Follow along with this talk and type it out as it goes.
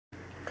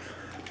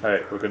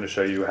Alright, we're going to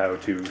show you how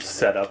to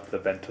set up the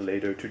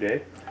ventilator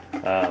today.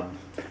 The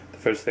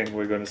first thing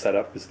we're going to set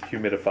up is the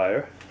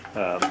humidifier.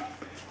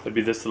 It'd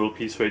be this little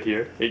piece right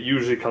here. It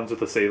usually comes with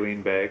a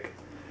saline bag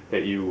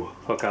that you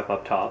hook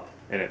up top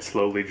and it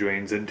slowly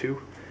drains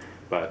into,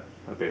 but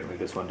apparently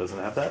this one doesn't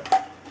have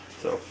that.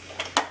 So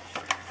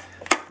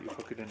you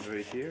hook it in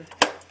right here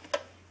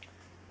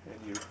and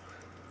you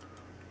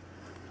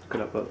hook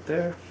it up out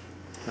there.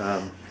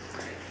 The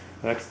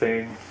next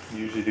thing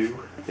you usually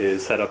do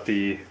is set up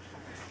the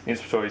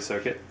inspiratory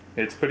circuit.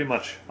 It's pretty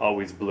much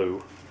always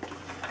blue.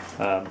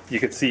 You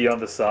can see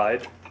on the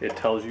side it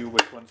tells you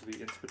which one's the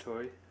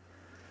inspiratory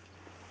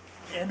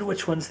and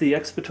which one's the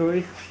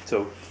expiratory,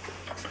 so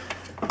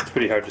it's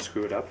pretty hard to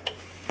screw it up.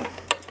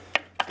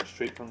 Go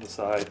straight from the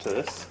side to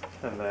this,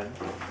 and then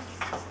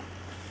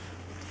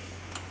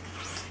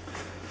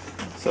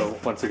so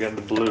once again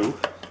the blue,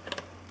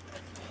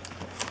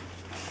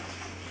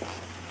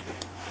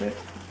 okay.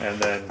 And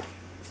then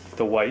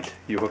the white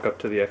you hook up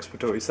to the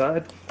expiratory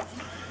side.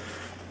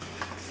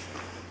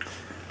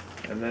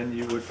 And then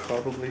you would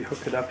probably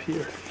hook it up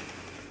here.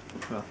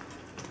 Well,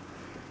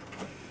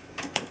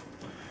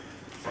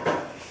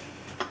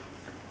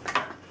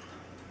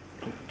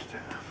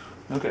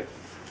 okay,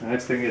 the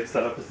next thing it's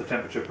set up is the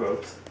temperature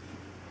probes.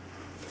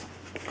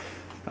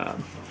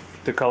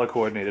 They're color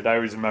coordinated. I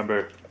always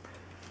remember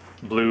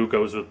blue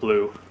goes with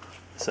blue,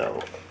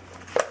 so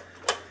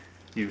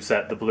you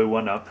set the blue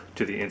one up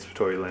to the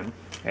inspiratory limb,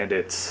 and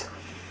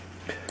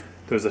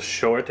there's a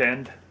short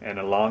end and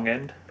a long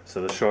end.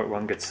 So the short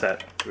one gets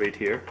set right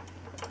here,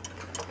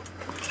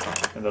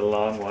 and the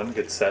long one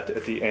gets set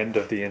at the end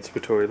of the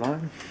inspiratory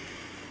line,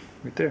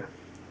 right there.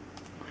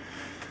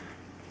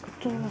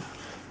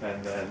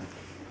 And then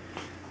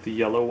the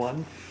yellow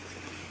one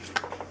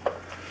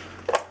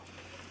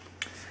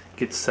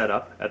gets set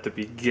up at the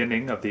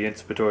beginning of the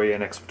inspiratory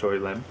and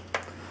expiratory limb.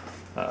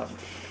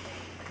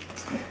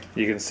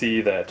 You can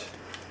see that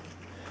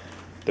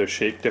they're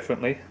shaped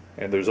differently,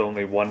 and there's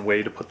only one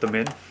way to put them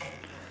in,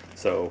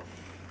 so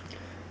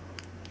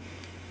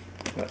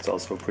that's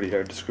also pretty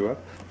hard to screw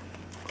up.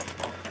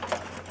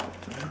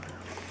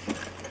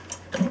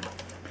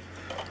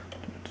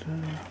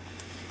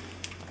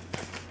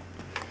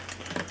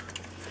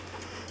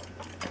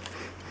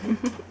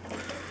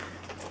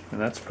 And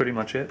that's pretty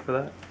much it for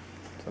that.